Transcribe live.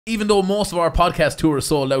Even though most of our podcast tour is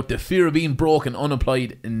sold out, the fear of being broke and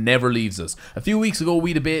unemployed never leaves us. A few weeks ago,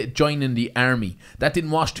 we debated joining the army. That didn't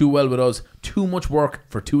wash too well with us. Too much work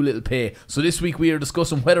for too little pay. So this week we are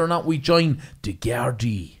discussing whether or not we join the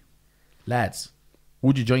Gardaí. Lads,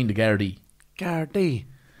 would you join the Gardaí?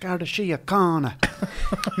 Garda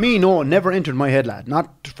Síochána. Me, no, never entered my head, lad.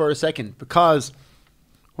 Not for a second. Because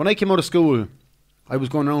when I came out of school, I was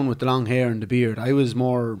going around with the long hair and the beard. I was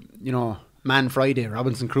more, Man Friday,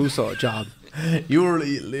 Robinson Crusoe job. You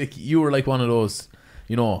were like one of those,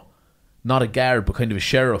 not a guard, but kind of a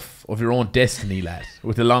sheriff of your own destiny, lad,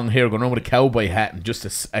 with the long hair, going around with a cowboy hat and just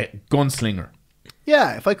a gunslinger.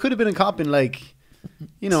 Yeah, if I could have been a cop in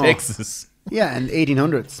Texas. Yeah, in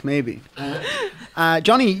 1800s, maybe.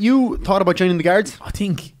 Johnny, you thought about joining the Guards? I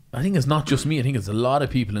think it's not just me. I think it's a lot of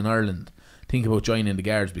people in Ireland think about joining the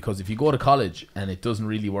Guards, because if you go to college and it doesn't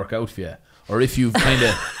really work out for you, or if you've kind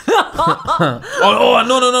of no,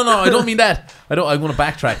 I don't mean that. I'm going to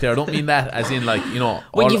backtrack there. I don't mean that as in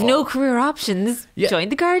when you've no career options, join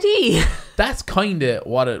the Gardaí. That's kind of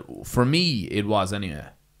what it, for me, it was anyway.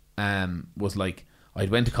 Was like, I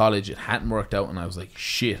went to college, it hadn't worked out, and I was like,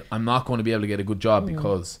 shit, I'm not going to be able to get a good job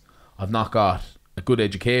because I've not got a good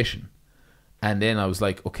education. And then I was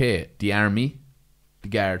like, okay, the army, the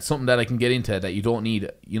Guard, something that I can get into that you don't need,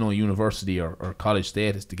 university or college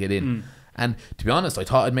status to get in. And to be honest, I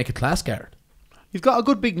thought I'd make a class guard. You've got a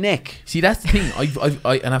good big neck. See, that's the thing.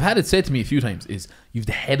 I've had it said to me a few times, is you've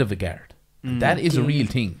the head of a guard. That is a real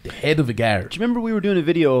thing. The head of a guard. Do you remember we were doing a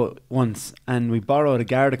video once and we borrowed a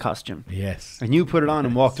Garda costume? Yes. And you put it on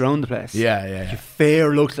and walked around the place. Yeah. Your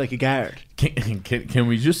fair looked like a guard. Can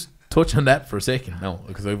we just touch on that for a second? No,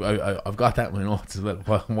 because I've got that in my notes as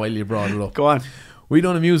well while you brought it up. Go on. We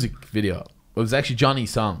done a music video. It was actually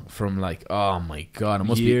Johnny's song from oh my God, it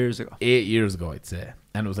must be 8 years ago, I'd say.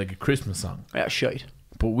 And it was like a Christmas song. Yeah, shite.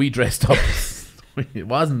 But we dressed up. It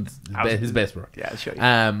wasn't his best work. Yeah,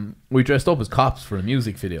 shite. We dressed up as cops for a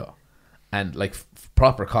music video. And like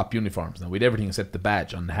proper cop uniforms. Now we'd everything except the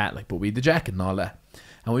badge on the hat, but we had the jacket and all that.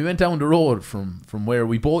 And we went down the road from where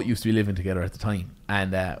we both used to be living together at the time,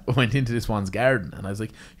 and went into this one's garden. And I was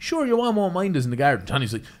like, sure, your mom won't mind us in the garden.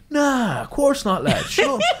 Johnny's like, nah, of course not, lad.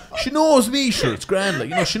 She knows me, sure, it's grand.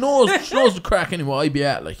 She knows the crack anyway I be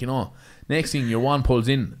at, Next thing, your one pulls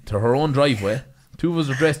in to her own driveway. Two of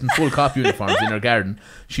us are dressed in full cop uniforms in her garden.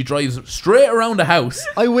 She drives straight around the house.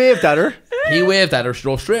 I waved at her. He waved at her. She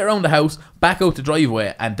drove straight around the house, back out the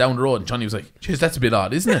driveway, and down the road. And Johnny was like, jeez, that's a bit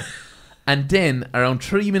odd, isn't it? And then, around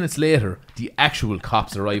 3 minutes later, the actual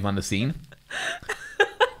cops arrive on the scene.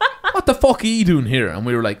 What the fuck are you doing here? And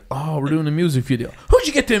we were like, oh, we're doing a music video. Who'd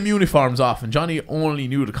you get them uniforms off? And Johnny only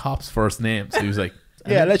knew the cop's first name. So he was like...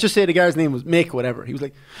 Yeah, let's just say the guy's name was Mick, whatever. He was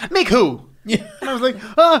like, Mick who? Yeah. And I was like,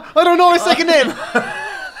 I don't know his second name.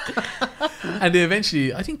 And they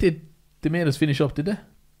eventually, I think they made us finish up, did they?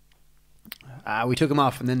 We took him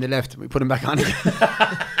off and then they left. We put him back on again.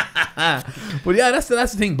 But yeah, that's the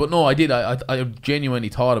thing. But no, I did. I genuinely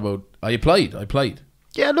thought about. I applied.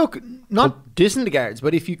 Yeah, look, not dissing the Guards,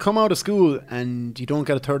 but if you come out of school and you don't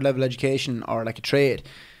get a third level education or like a trade,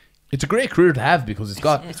 it's a great career to have because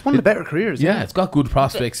it's one of the better careers. Yeah, it's got good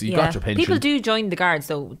prospects. You got your pension. People do join the Guards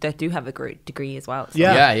though that do have a degree as well. So.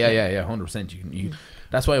 Yeah, 100%. You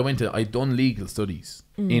that's why I done legal studies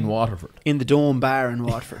in Waterford, in the Dome Bar in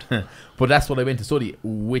Waterford. But that's what I went to study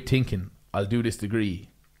with, thinking I'll do this degree,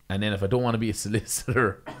 and then if I don't want to be a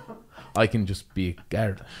solicitor, I can just be a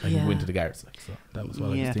guard. I can go into the Guards. So that was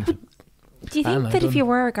what I was thinking. Do you think that if you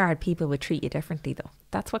were a guard, people would treat you differently though?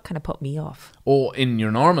 That's what kind of put me off. Oh, in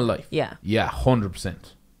your normal life? Yeah. Yeah, 100%.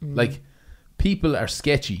 Like, people are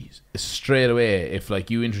sketchy straight away. If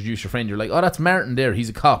you introduce your friend, you're like, oh, that's Martin there, he's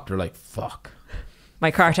a cop. They're like, fuck. My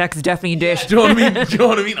car tax is definitely in dish. Do you know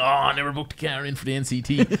what I mean? Oh, I never booked a car in for the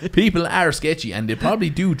NCT. People are sketchy and they probably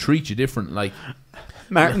do treat you different. Like,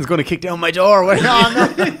 Martin's going to kick down my door. No.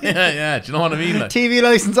 yeah. Do you know what I mean? Like, TV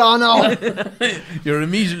license on. No. You're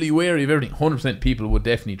immediately wary of everything. 100% people would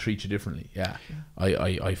definitely treat you differently. Yeah,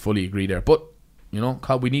 I fully agree there. But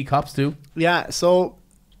we need cops too. Yeah. So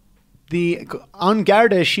on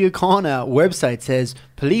Garda Síochána website says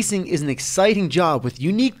policing is an exciting job with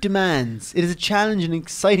unique demands. It is a challenge and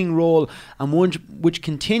exciting role, and one which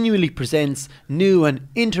continually presents new and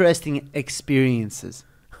interesting experiences.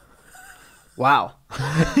 Wow.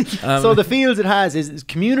 So the fields it has is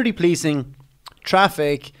community policing,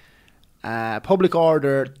 traffic, public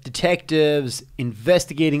order, detectives,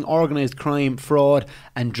 investigating organised crime, fraud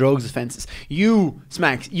and drugs offences. You,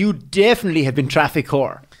 Smacks, you definitely have been traffic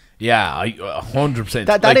whore. Yeah, 100%.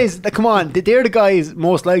 That is, come on, they're the guys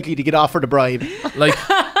most likely to get offered a bribe. Like,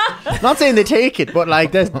 Not saying they take it, but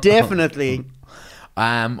like there's definitely.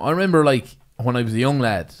 I remember like when I was a young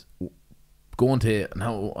lad going to,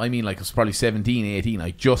 now I mean like I was probably 17, 18.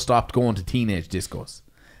 I just stopped going to teenage discos,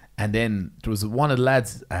 and then there was one of the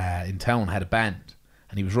lads in town had a band,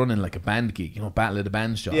 and he was running like a band gig, you know, Battle of the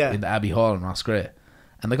Bands job in the Abbey Hall in Roscrea,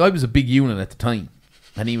 and the guy was a big unit at the time,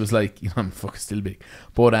 and he was like, you know, I'm fucking still big,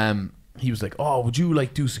 but he was like, oh, would you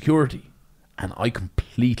like do security? And I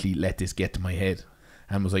completely let this get to my head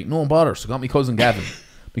and was like, no bother. So I got my cousin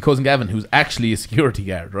Gavin, who's actually a security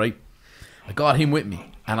guard, right? I got him with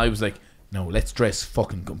me, and I was like, no, let's dress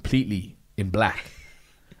fucking completely in black.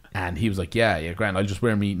 And he was like, yeah, grand, I'll just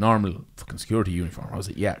wear me normal fucking security uniform. I was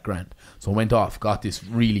like, yeah, grand. So I went off, got this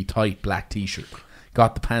really tight black t-shirt,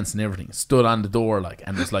 got the pants and everything, stood on the door like,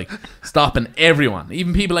 and was like stopping everyone,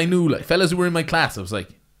 even people I knew, like fellas who were in my class. I was like,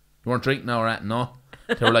 you weren't drinking now, right? No.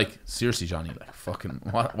 They were like, seriously, Johnny, like fucking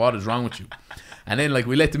what is wrong with you? And then like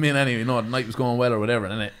we let them in anyway, you know, the night was going well or whatever,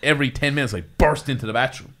 and then every 10 minutes I burst into the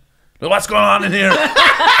bathroom, like, what's going on in here?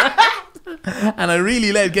 And I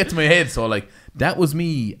really let it get to my head. So like that was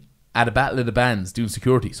me at a Battle of the Bands doing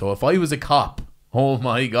security. So if I was a cop, oh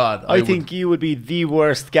my god, I think you would be the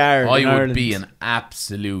worst guard in I would Ireland. be an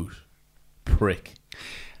absolute prick.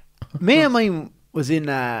 Mate of mine was in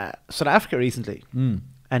South Africa recently,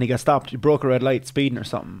 and he got stopped. He broke a red light speeding or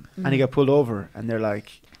something, and he got pulled over, and they're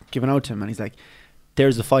like giving out to him, and he's like,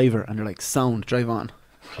 there's a fiver, and they're like, sound, drive on.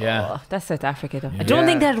 Yeah. Oh, that's South Africa though. I don't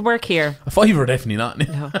think that'd work here. A fiver, definitely not.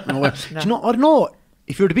 No. No way. Do you know, I don't know,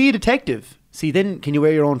 if you were to be a detective, see, then can you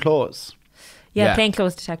wear your own clothes? Yeah,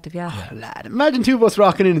 plainclothes detective, yeah. Oh, lad, imagine two of us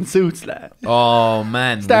rocking in suits, lad. Oh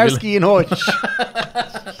man. Starsky and Hutch.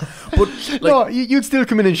 But like, No, you'd still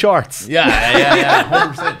come in shorts.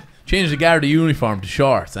 yeah, 100%. Change the Garda uniform to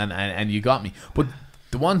shorts, and you got me. But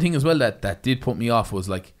the one thing as well that did put me off was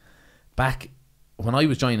like back when I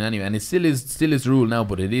was joining anyway, and it still is the rule now,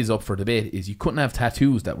 but it is up for debate, is you couldn't have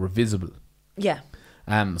tattoos that were visible. Yeah.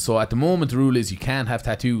 So at the moment the rule is you can't have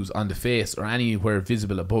tattoos on the face or anywhere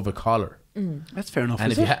visible above a collar. That's fair enough.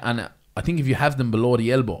 And and I think if you have them below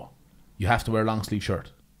the elbow, you have to wear a long sleeve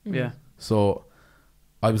shirt. Yeah. So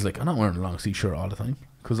I was like, I'm not wearing a long sleeve shirt all the time,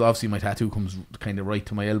 because obviously my tattoo comes kind of right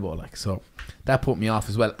to my elbow, like, so that put me off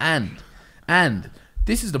as well. And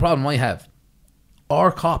this is the problem I have.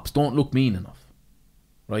 Our cops don't look mean enough,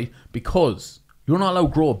 right? Because you're not allowed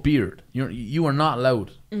to grow a beard. You are not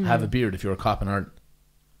allowed to have a beard if you're a cop in Ireland.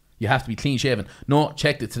 You have to be clean shaven. No,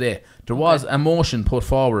 checked it today. There was a motion put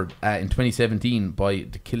forward in 2017 by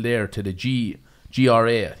the Kildare to the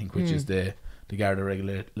GRA, I think, which is the Garda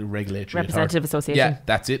Regulatory Representative Association. Yeah,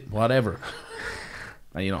 that's it. Whatever.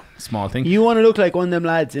 You know, small thing. You want to look like one of them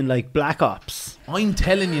lads in like Black Ops. I'm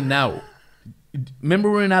telling you now. Remember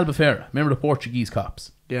we were in Albufeira? Remember the Portuguese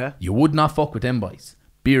cops? Yeah. You would not fuck with them boys.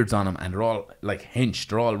 Beards on them, and they're all like hench.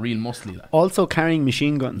 They're all real muscly. Like. Also carrying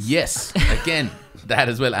machine guns. Yes, again, that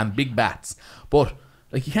as well, and big bats. But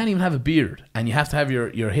like, you can't even have a beard, and you have to have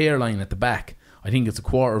your hairline at the back. I think it's a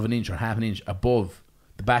quarter of an inch or half an inch above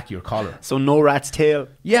the back of your collar. So no rat's tail.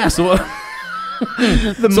 Yeah, so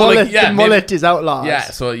the mullet is outlawed. Yeah,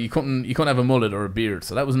 so you couldn't have a mullet or a beard.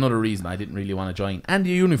 So that was another reason I didn't really want to join. And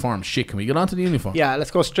the uniform shit. Can we get on to the uniform? Yeah,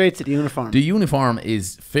 let's go straight to the uniform. The uniform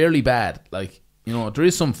is fairly bad. Like, you know, there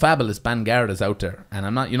is some fabulous Bangardas out there, and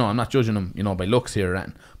I'm not judging them, you know, by looks here or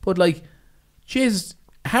anything. But like, jeez,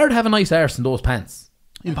 hard to have a nice arse in those pants.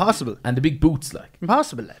 Impossible. And the big boots, like.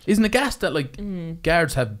 Impossible, lad. Isn't it gas that like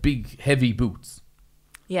guards have big heavy boots?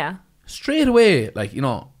 Yeah. Straight away, like, you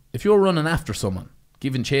know, if you're running after someone,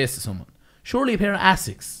 giving chase to someone, surely a pair of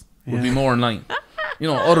Asics would be more in line. You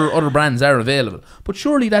know, other brands are available, but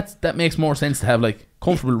surely that makes more sense to have like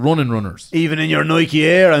comfortable running runners. Even in your Nike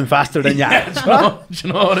Air, I'm faster than you. Do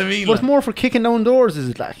you know what I mean? But it's more for kicking down doors, is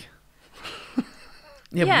it like?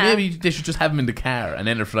 Yeah, but maybe they should just have them in the car, and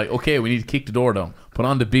then they're like, okay, we need to kick the door down. Put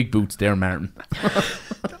on the big boots there, Martin.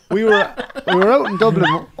 We were out in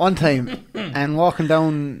Dublin one time and walking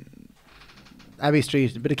down Abbey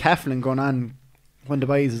Street, a bit of caffling going on when the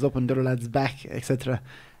boys is up on the other lad's back, etc.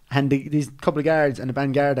 And these couple of guards and a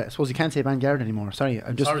Bangarda. I suppose you can't say Bangarda anymore. Sorry,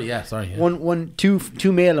 I'm just sorry. Yeah.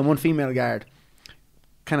 Two male and one female guard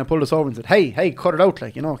kind of pulled us over and said, "Hey, cut it out,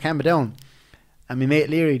 like, you know, calm it down." And my mate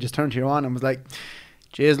Leary just turned to your on and was like,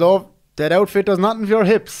 "Jeez, love, that outfit does nothing for your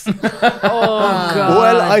hips." Oh God.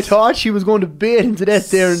 Well, I thought she was going to bait into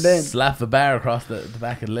death there and then. Slap a bar across the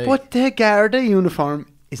back of the leg. But the Garda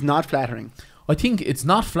uniform is not flattering. I think it's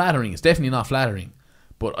not flattering. It's definitely not flattering.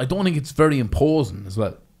 But I don't think it's very imposing as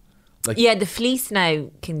well. Like, yeah, the fleece now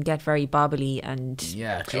can get very bobbly and...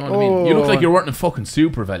 Yeah, do you know what I mean? You look like you're working fucking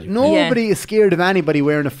Super Value. Nobody is scared of anybody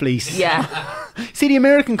wearing a fleece. Yeah. See the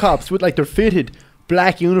American cops with like their fitted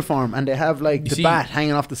black uniform and they have like the bat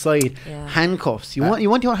hanging off the side, handcuffs. You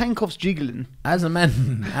want your handcuffs jiggling. As a man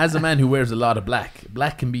who wears a lot of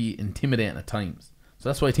black can be intimidating at times. So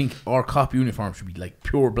that's why I think our cop uniform should be like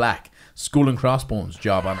pure black, skull and crossbones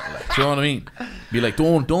job on it. Like, do you know what I mean? Be like,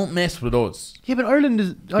 don't mess with us. Yeah, but Ireland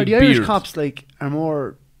is the Irish cops like are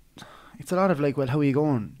more. It's a lot of like, well, how are you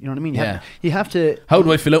going? You know what I mean? You have to. How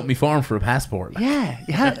do I fill out my form for a passport? Like? Yeah,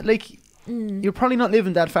 you have like. You're probably not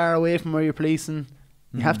living that far away from where you're policing.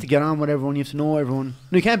 You have to get on with everyone. You have to know everyone.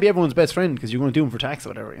 No, you can't be everyone's best friend because you're going to do them for tax or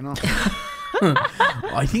whatever. You know.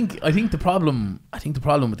 I think the problem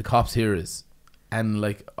with the cops here is, and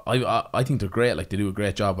like I think they're great. Like they do a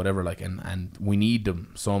great job, whatever. Like and we need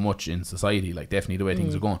them so much in society. Like definitely the way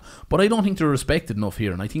things are going. But I don't think they're respected enough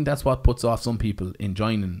here, and I think that's what puts off some people in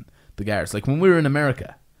joining the guards. Like when we were in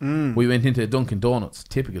America, we went into Dunkin' Donuts.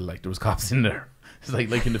 Typical, like there was cops in there. It's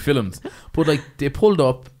like in the films. But like they pulled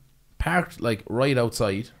up, parked like right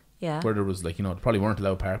outside, where there was like, you know, they probably weren't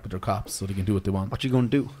allowed to park, but they're cops, so they can do what they want. What you going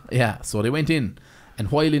to do? Yeah, so they went in,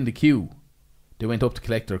 and while in the queue, they went up to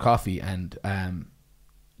collect their coffee, and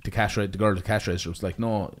the girl at the cash register was like,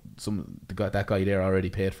 no, that guy there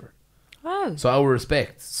already paid for it. Wow. So out of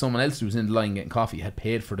respect, someone else who was in the line getting coffee had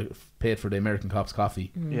paid for the American cop's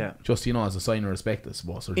coffee. Yeah. Just, you know, as a sign of respect, I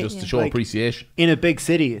suppose, or just to show appreciation. In a big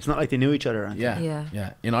city, it's not like they knew each other.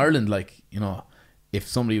 Yeah. In Ireland, like, you know, if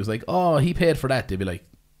somebody was like, oh, he paid for that, they'd be like,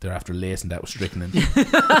 they're after lacing that with strychnine.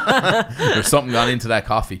 There's something gone into that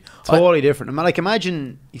coffee. Totally different. I mean, like,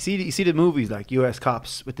 imagine you see the movies like US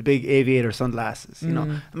cops with the big aviator sunglasses. You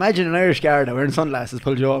know, imagine an Irish Garda wearing sunglasses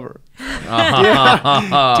pulled you over. Do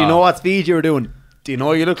you know what speed you were doing? Do you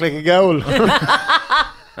know you look like a ghoul?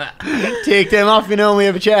 Take them off, you know, and we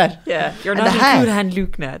have a chat. Yeah, you're not a cool hand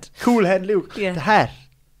Luke, Ned. Cool head Luke. Yeah. The hat.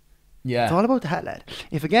 Yeah, it's all about the hat, lad.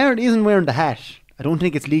 If a guard isn't wearing the hat, I don't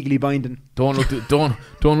think it's legally binding. Don't look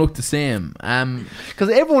the same. Because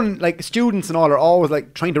everyone, like students and all, are always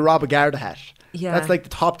like trying to rob a Garda hat. Yeah, that's like the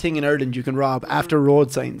top thing in Ireland you can rob after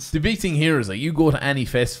road signs. The big thing here is like you go to any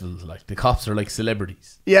festival, like the cops are like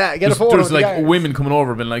celebrities. Yeah, get a photo. There's like women coming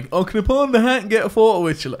over, being like, "Oh, can I put on the hat and get a photo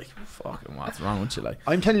with you?" Like, fucking, what's wrong with you? Like,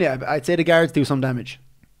 I'm telling you, I'd say the guards do some damage.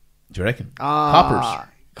 Do you reckon?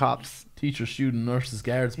 Cops, teachers, students, nurses,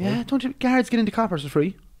 guards. Yeah, don't you, guards get into coppers for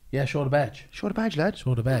free? Yeah, show the badge. Show the badge, lad.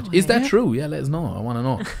 Show the badge. Is that true? Yeah, let us know. I want to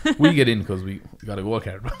know. We get in because we got a gold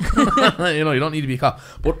card. You know, you don't need to be a cop.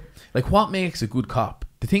 But like, what makes a good cop?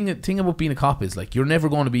 The thing about being a cop is like you're never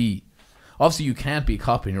going to be. Obviously, you can't be a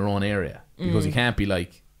cop in your own area because you can't be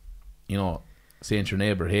like, you know, saying to your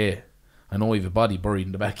neighbour, "Hey, I know we have a body buried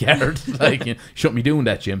in the backyard. Like, you shouldn't be doing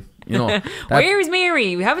that, Jim." You know, where's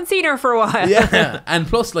Mary? We haven't seen her for a while. Yeah, and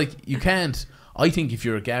plus, like, you can't. I think if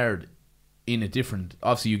you're a guard in a different,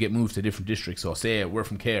 obviously you get moved to different districts. So say we're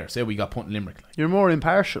from Care, say we got put in Limerick. Like. You're more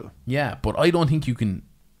impartial. Yeah, but I don't think you can.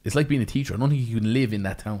 It's like being a teacher. I don't think you can live in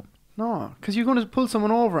that town. No, because you're going to pull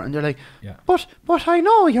someone over and they're like, but I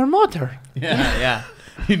know your mother. Yeah.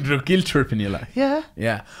 They're guilt tripping you, like.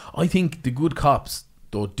 Yeah. I think the good cops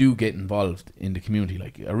though do get involved in the community.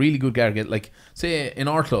 Like a really good guard get, like, say in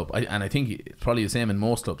our club, and I think it's probably the same in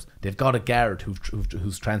most clubs. They've got a guard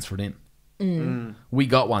who's transferred in. We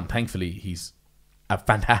got one, thankfully. He's a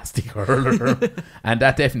fantastic hurler, and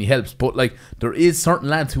that definitely helps. But like, there is certain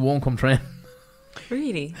lads who won't come train.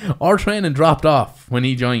 Really? Our training dropped off when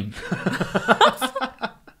he joined.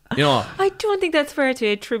 You know, I don't think that's fair to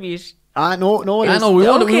attribute. No, I know we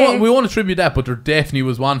want to attribute that, but there definitely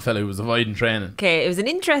was one fella who was avoiding training. Okay, it was an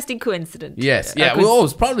interesting coincidence. Yes, yeah, well, it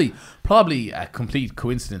was probably a complete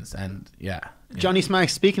coincidence, and yeah. Johnny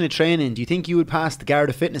Smacks, speaking of training, do you think you would pass the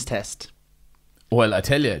Garda fitness test? Well, I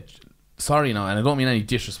tell you, sorry now, and I don't mean any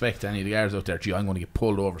disrespect to any of the guards out there. Gee, I'm going to get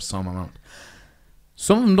pulled over some amount.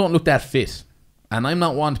 Some of them don't look that fit, and I'm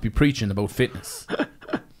not one to be preaching about fitness.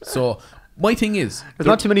 So my thing is, there's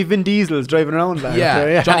not too many Vin Diesels driving around.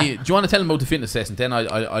 Yeah, Johnny, do you want to tell them about the fitness test, and then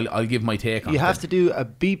I'll give my take on it. You have to do a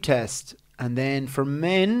beep test, and then for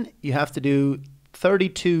men, you have to do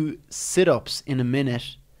 32 sit-ups in a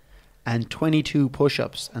minute and 22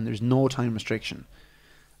 push-ups, and there's no time restriction.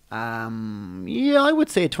 Yeah, I would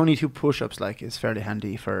say 22 push-ups like is fairly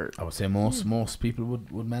handy for. I would say most people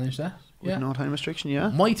would manage that. With no time restriction. Yeah.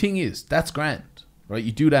 My thing is, that's grand, right?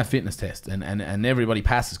 You do that fitness test, and everybody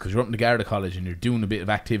passes because you're up in the Garda College and you're doing a bit of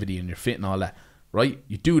activity and you're fit and all that, right?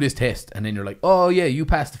 You do this test, and then you're like, oh yeah, you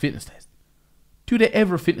passed the fitness test. Do they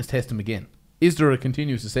ever fitness test them again? Is there a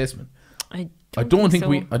continuous assessment? I don't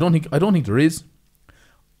think there is.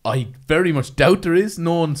 I very much doubt there is,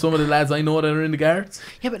 knowing some of the lads I know that are in the guards.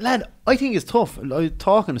 Yeah, but lad, I think it's tough. Like,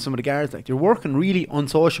 talking to some of the guards, like they're working really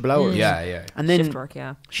unsociable hours. Yeah. And then Shift work,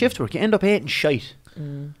 yeah. Shift work. You end up hating shite.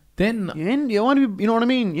 Then You want to be, you know what I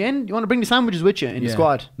mean? You want to bring the sandwiches with you in the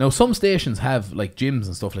squad. Now some stations have like gyms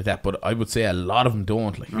and stuff like that, but I would say a lot of them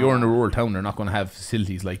don't. Like if you're in a rural town, they're not going to have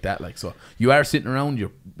facilities like that. Like, so you are sitting around.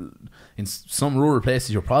 You're in some rural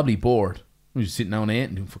places. You're probably bored. You're just sitting down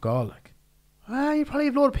eating, doing fuck all. Like, You probably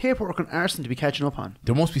have a load of paperwork and arson to be catching up on.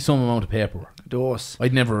 there must be some amount of paperwork. Those.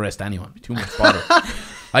 I'd never arrest anyone. It'd be too much bother.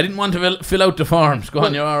 I didn't want to fill out the forms. Go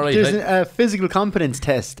on, you're all right. There's a physical competence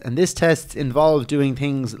test, and this test involves doing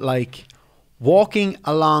things like walking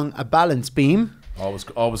along a balance beam,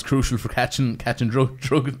 Always crucial for catching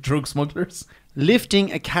drug smugglers.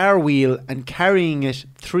 lifting a car wheel and carrying it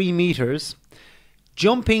 3 meters,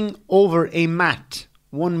 jumping over a mat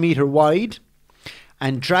 1 meter wide,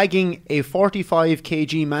 and dragging a 45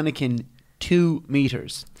 kg mannequin 2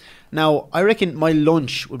 meters. Now, I reckon my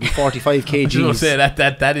lunch would be 45 kgs. I was going to say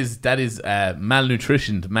that is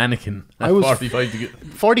malnutritioned mannequin. At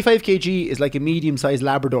 45 kg is like a medium-sized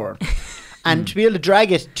Labrador. And to be able to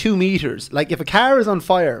drag it 2 meters, like if a car is on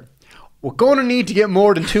fire, we're going to need to get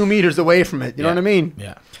more than 2 meters away from it. You know what I mean?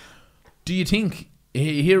 Yeah. Do you think,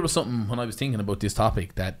 here was something when I was thinking about this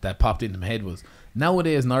topic that popped into my head was,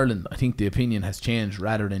 nowadays in Ireland, I think the opinion has changed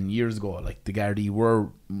rather than years ago. Like the Gardaí were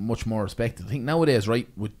much more respected. I think nowadays, right,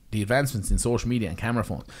 with the advancements in social media and camera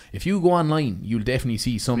phones, if you go online, you'll definitely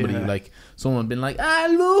see somebody like someone been like,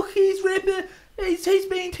 look, he's ripping. He's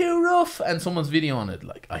being too rough, and someone's video on it.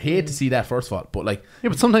 Like, I hate to see that, first of all, but like, Yeah,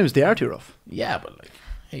 but sometimes they are too rough. yeah, but like,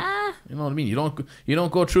 hey, you know what I mean? You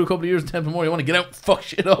don't go through a couple of years in Templemore. You want to get out and fuck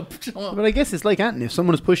shit up. You know? But I guess it's like Anthony. If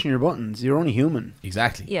someone is pushing your buttons, you're only human.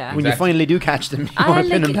 Exactly. Yeah. When you finally do catch them, you want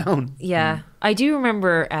to pin them down. Yeah. I do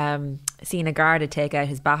remember seeing a Garda take out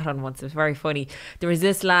his baton once. It was very funny. There was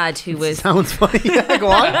this lad who was... Sounds funny. Yeah, go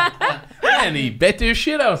on. And he bet their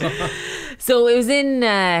shit out. So it was in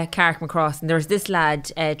Carrickmacross, and there was this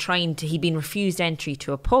lad he'd been refused entry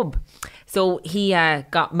to a pub. So he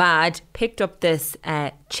got mad, picked up this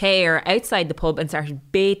chair outside the pub and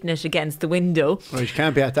started baiting it against the window. Right, you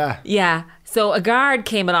can't be at that. Yeah. So a guard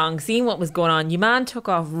came along, seeing what was going on. Your man took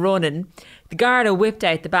off running. The Garda whipped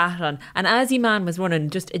out the baton, and as your man was running,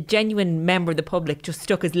 just a genuine member of the public just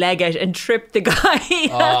stuck his leg out and tripped the guy.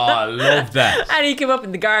 Oh, I love that. And he came up,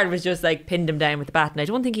 and the guard was just like pinned him down with the baton. I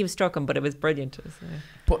don't think he was struck him, but it was brilliant.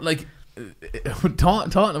 But like,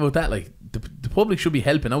 talking about that, like the public should be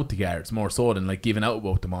helping out the guards more so than like giving out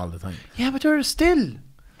about them all the time. Yeah, but there's still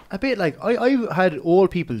a bit like... I had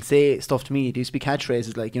old people say stuff to me. There used to be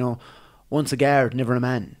catchphrases like, you know, once a guard, never a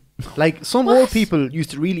man. Like, some old people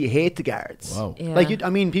used to really hate the guards. Wow. Yeah. Like,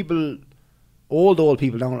 people, old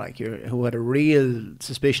people don't like you, who had a real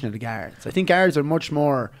suspicion of the guards. I think guards are much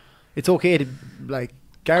more... It's okay to, like...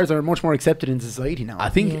 Guards are much more accepted in society now. I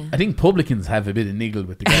think publicans have a bit of niggle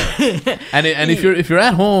with the guards. and if you're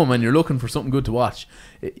at home and you're looking for something good to watch,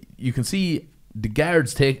 you can see the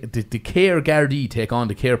guards take the Care Gardaí take on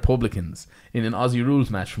the Care publicans in an Aussie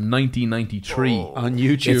rules match from 1993 on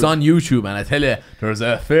YouTube. It's on YouTube, and I tell you, there's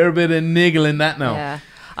a fair bit of niggle in that now. Yeah.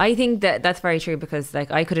 I think that's very true, because like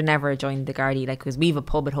I could have never joined the Gardaí, like, because we have a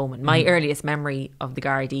pub at home, and my earliest memory of the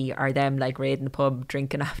Gardaí are them like raiding the pub,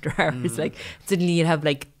 drinking after hours. Like suddenly you'd have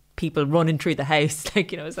like people running through the house,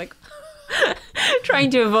 like, you know, it's like trying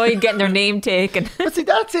to avoid getting their name taken. But see,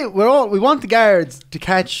 that's it. We want the guards to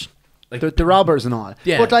catch Like, the robbers and all.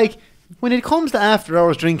 Yeah. But like, when it comes to after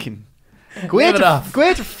hours drinking, go Leave out it to off. go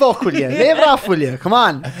out to fuck with you. Leave it off, will you? Come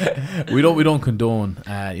on. we don't condone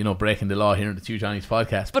breaking the law here in the Two Johnnies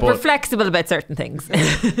podcast, But we're flexible about certain things.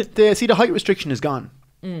 The height restriction is gone.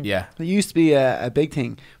 yeah. It used to be a big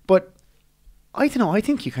thing, but I don't know. I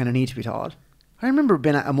think you kind of need to be tall. I remember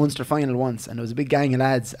being at a Munster final once, and there was a big gang of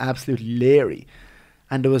lads, absolutely leery,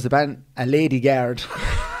 and there was a lady guard.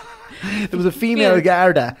 There was a female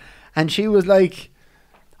Garda, and she was like,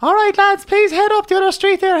 "All right, lads, please head up the other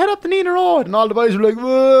street there, head up the Nina Road." And all the boys were like,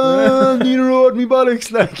 "Whoa, Nina Road, me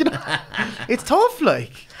bollocks." Like, you know, it's tough,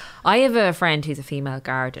 like. I have a friend who's a female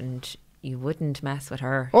guard, and you wouldn't mess with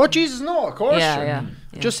her. Oh, Jesus, no, of course. Yeah, sure. yeah.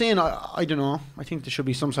 Just saying, I don't know. I think there should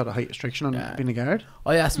be some sort of height restriction on being a guard.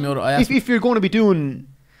 If you're going to be doing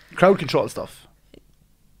crowd control stuff.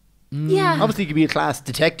 Yeah. Obviously, you could be a class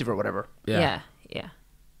detective or whatever. Yeah.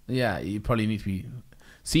 Yeah, you probably need to be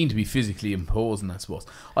seen to be physically imposing, I suppose.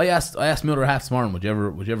 I asked my other half this morning, would you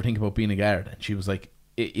ever think about being a guard? And she was like,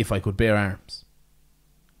 if I could bear arms.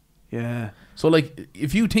 Yeah. So like,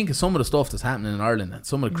 if you think of some of the stuff that's happening in Ireland and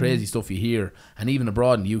some of the crazy stuff you hear, and even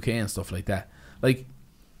abroad in the UK and stuff like that, like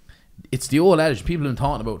it's the old adage people have been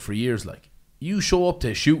talking about for years. Like, you show up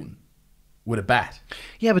to shooting with a bat.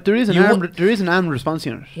 Yeah, but there is an armed response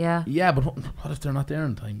unit. Yeah. Yeah, but what if they're not there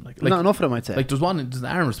in time? Like Not enough of them, I'd say. Like, there's an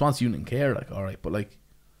armed response unit in Care. Like, all right, but like,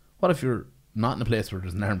 what if you're not in a place where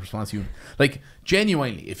there's an armed response unit? Like,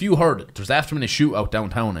 genuinely, if you heard it, there's after a shootout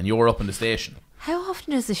downtown and you're up in the station. How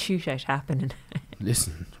often does a shootout happen?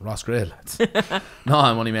 Listen, Ross Gray, lads. No,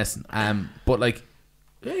 I'm only messing. But like,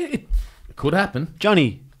 it could happen.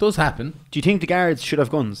 Johnny, It does happen. do you think the guards should have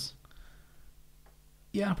guns?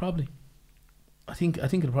 Yeah, probably. I think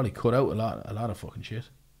it'll probably cut out a lot of fucking shit.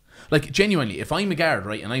 Like, genuinely, if I'm a guard,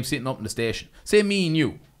 right, and I'm sitting up in the station, say me and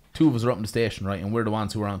you, two of us are up in the station, right, and we're the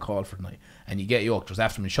ones who are on call for the night, and you get yoked, there's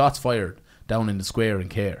after me shots fired down in the square in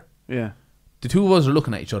Care. Yeah. The two of us are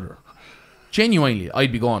looking at each other. Genuinely,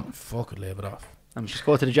 I'd be going, fuck it, leave it off. I'm just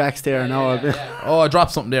go to the jacks there now. Oh, I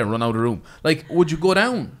dropped something there and run out of the room. Like, would you go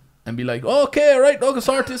down and be like, okay, right, I'll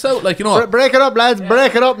sort this out? Like, you know, Break it up, lads.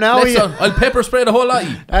 Break it up now. I'll pepper spray the whole lot of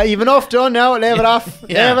you. You've enough done now. Leave it off.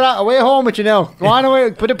 Yeah. Leave it off. Away home with you now. Go on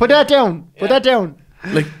away. Put that down. Put that down.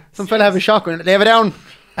 Like, Some fella have a shotgun. Leave it down.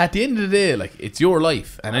 at the end of the day, like, it's your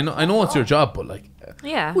life, and I know it's your job, but like,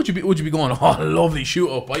 Yeah. would you be going, oh, lovely shoot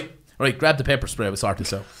up, right, grab the pepper spray, we'll sort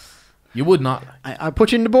this out. You would not. I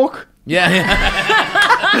put you in the book. Yeah.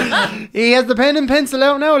 He has the pen and pencil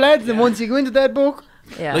out now, lads. And once you go into that book,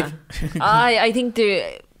 Yeah. Like, I think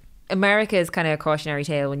America is kind of a cautionary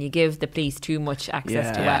tale when you give the police too much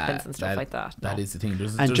access to weapons and stuff like that. That is the thing.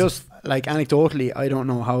 and just like anecdotally, I don't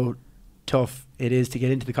know how tough it is to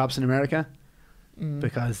get into the cops in America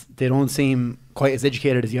because they don't seem quite as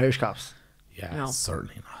educated as the Irish cops. Yeah, No.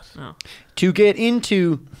 certainly not. No. To get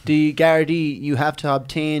into the Gardaí, you have to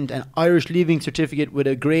obtain an Irish leaving certificate with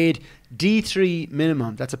a grade D3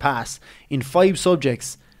 minimum. That's a pass in 5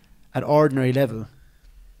 subjects at ordinary level.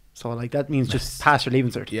 So like that means just pass your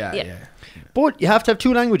leaving cert. Yeah. But you have to have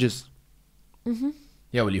 2 languages.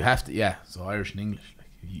 Yeah, well, you have to. Yeah, so Irish and English. Like,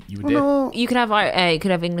 you would. No. You could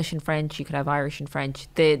have English and French. You could have Irish and French.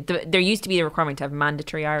 There used to be the requirement to have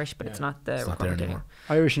mandatory Irish, but it's not the It's not there requirement anymore.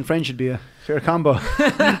 Irish and French should be a fair combo.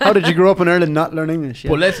 How did you grow up in Ireland not learn English?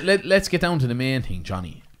 But let's get down to the main thing,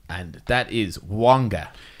 Johnny, and that is Wonga,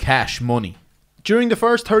 cash money. During the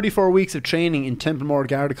first 34 weeks of training in Templemore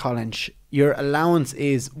Garda College, your allowance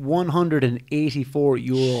is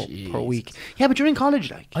 €184 per week. Yeah, but you're in college,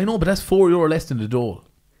 like. I know, but that's €4 less than the dole.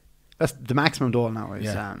 That's the maximum dole now. Is,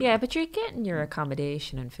 Yeah. Yeah, but you're getting your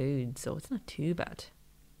accommodation and food, so it's not too bad.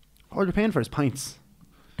 all you're paying for is pints.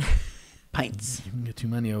 Pints. You can get too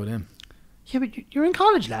many out of them. Yeah, but you're in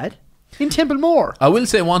college, lad. In Templemore. I will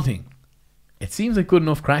say one thing. It seems like good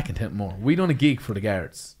enough crack in Templemore. We done a gig for the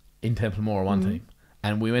guards in Templemore one time,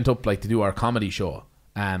 and we went up like to do our comedy show,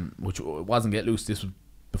 which wasn't Get Loose. This was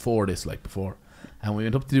before, and we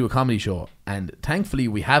went up to do a comedy show, and thankfully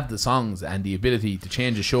we have the songs and the ability to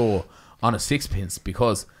change a show on a sixpence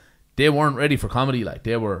because they weren't ready for comedy. Like,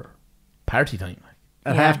 they were party time.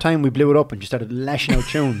 At Yeah. half time, we blew it up and just started lashing out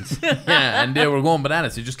tunes. Yeah, and they were going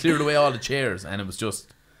bananas. They just cleared away all the chairs, and it was just.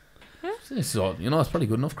 So, you know, it's probably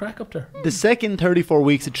good enough crack up there. The second 34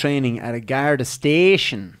 weeks of training at a Garda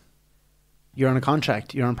station, you're on a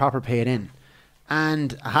contract, you're on proper paid in.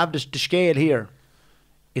 And I have the scale here.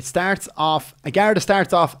 It starts off, a Garda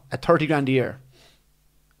starts off at 30 grand a year.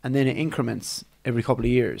 And then it increments every couple of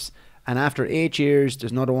years. And after 8 years,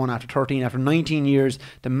 there's another one after 13. After 19 years,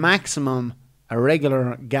 the maximum a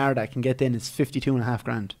regular Garda can get in is 52.5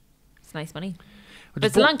 grand. It's nice money. But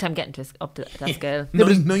it's a long time getting up to that scale. No,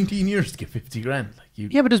 it's 19 years to get 50 grand. Like,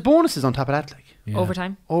 Yeah, but there's bonuses on top of that, like. yeah.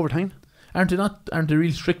 Overtime. Overtime. Aren't they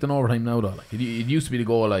really strict on overtime now though? Like, it used to be to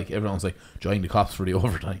go like everyone's like join the cops for the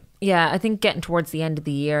overtime. Yeah, I think getting towards the end of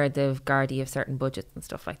the year, the Gardaí have certain budgets and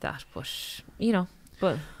stuff like that. But,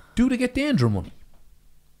 but Do they get danger money?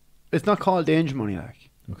 It's not called danger money, like.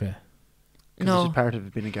 Okay. 'Cause No. it's just part of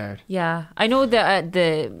it being a guard. yeah, I know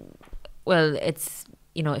it's,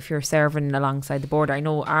 if you're serving alongside the border, I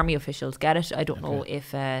know army officials get it. I don't know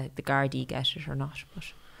if the Gardaí get it or not. But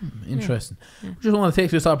Interesting. I just want to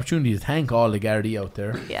take this opportunity to thank all the Gardaí out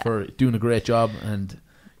there for doing a great job. And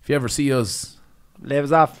if you ever see us, Leave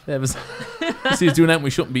us off. see us doing that,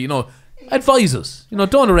 we shouldn't be. Advise us.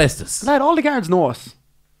 Don't arrest us. Lad, all the guards know us.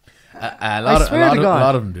 A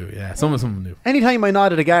lot of them do. Yeah, some of them do. Anytime I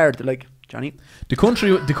nod at a guard, they're like, Johnny. The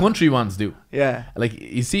country ones do. Yeah. Like,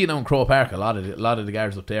 you see it now in Crow Park, a lot of the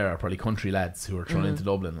guards up there are probably country lads who are thrown into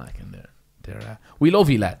Dublin, like, and they're we love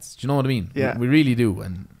you lads. Do you know what I mean? Yeah. We really do.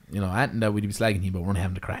 And Anton that we'd be slagging you, but we're only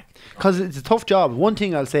having the crack. Because it's a tough job. One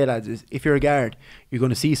thing I'll say, lads, is if you're a guard, you're going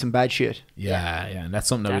to see some bad shit. Yeah, and that's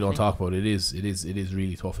something that we don't Definitely. talk about. It is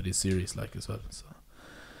really tough. It is serious, like, as well. So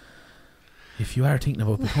If you are thinking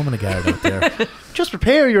about becoming a guard out there, Just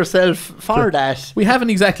prepare yourself for that. we haven't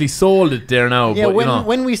exactly sold it there now. Yeah, but, when you know,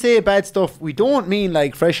 when we say bad stuff, we don't mean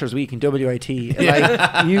like Freshers Week in WIT.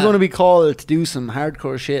 Like you're going to be called to do some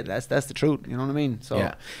hardcore shit. That's the truth. You know what I mean? So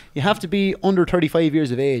Yeah. you have to be under 35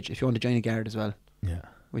 years of age if you want to join a guard as well. yeah.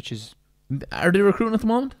 Which is Are they recruiting at the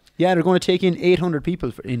moment? they're going to take in 800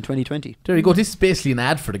 people in 2020. There you go. This is basically an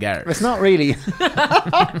ad for the guard. It's not really.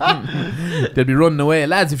 They'll be running away.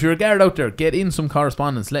 Lads, if you're a guard out there, get in some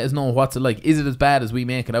correspondence. Let us know what's it like. Is it as bad as we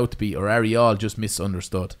make it out to be, or are you all just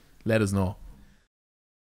misunderstood? Let us know.